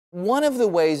One of the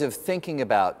ways of thinking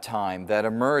about time that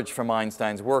emerged from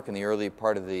Einstein's work in the early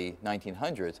part of the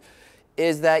 1900s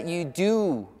is that you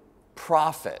do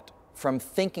profit from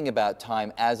thinking about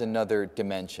time as another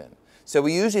dimension. So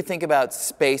we usually think about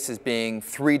space as being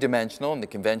three-dimensional in the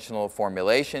conventional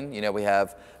formulation. You know, we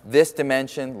have this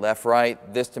dimension, left,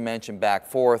 right, this dimension, back,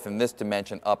 forth, and this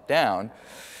dimension, up, down.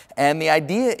 And the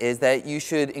idea is that you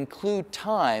should include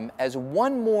time as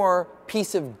one more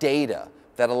piece of data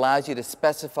that allows you to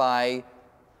specify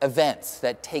events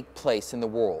that take place in the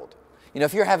world. You know,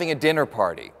 if you're having a dinner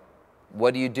party,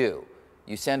 what do?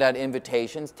 You send out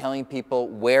invitations telling people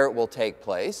where it will take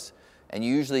place, and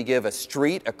you usually give a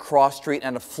street, a cross street,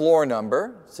 and a floor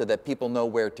number so that people know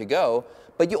where to go,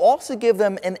 but you also give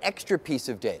them an extra piece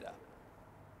of data: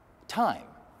 time,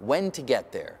 when to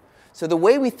get there. So the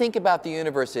way we think about the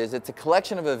universe is it's a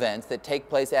collection of events that take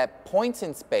place at points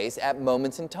in space, at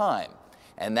moments in time.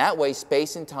 And that way,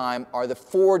 space and time are the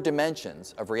four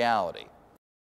dimensions of reality.